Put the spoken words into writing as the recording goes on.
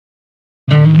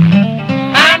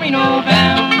I'm Reno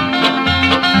bound.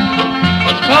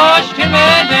 Oh, she turned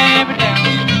my baby down.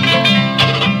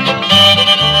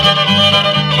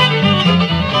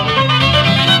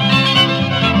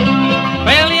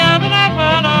 Well, the other night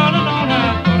while all alone,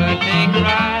 I thought I'd take a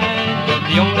ride.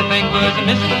 The only thing was a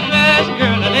missing was a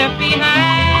girl I left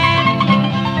behind.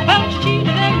 Oh, she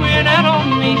cheated and weird out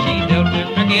on me. She dealt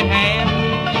with crooked hand.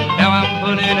 Now I'm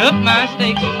putting up my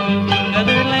stakes and moving to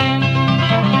another land.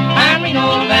 I'm Reno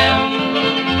bound.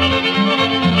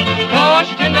 Oh,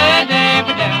 she turned my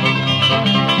damper down.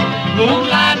 Those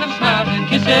lies of smiles and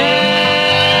kisses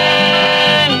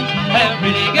have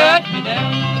really got me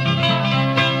down.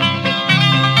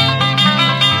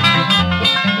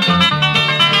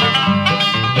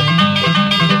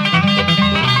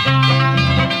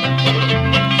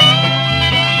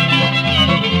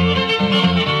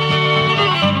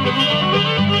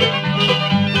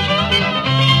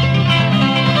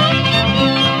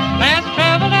 As I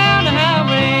travel down the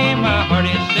highway, my heart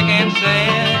is sick and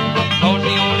sad. Cause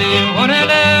the only one I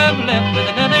love left with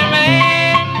another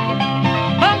man.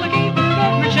 Well, I gave her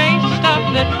up for change to stop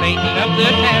that painting up the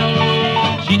town.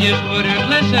 She just wouldn't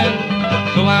listen,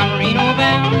 so I'm Reno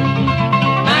bound.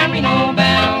 I'm Reno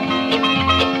bound.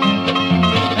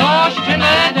 Oh, she turned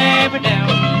my damper down.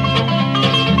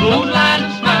 Those lines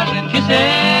of smiles and kisses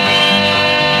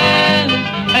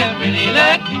have really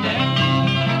let me down.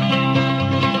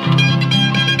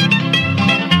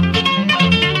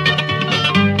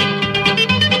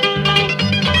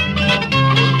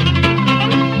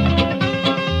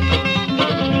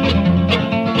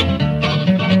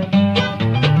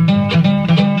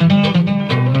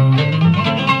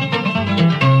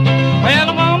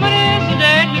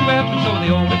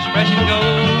 Expression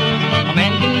goes, a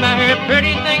man can buy her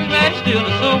pretty things, but still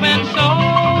the soul and soul.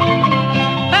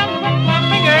 I'll run my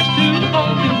fingers to the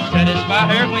bone to satisfy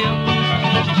her whims.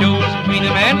 She chose between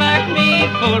a man like me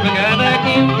for a guy like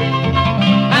him.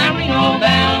 I'm Reno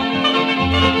bound.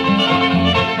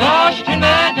 Oh, she turned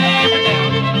my damper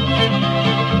down.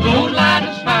 Those lines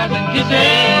of smiles and kisses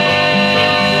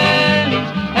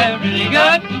have really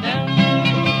got me down.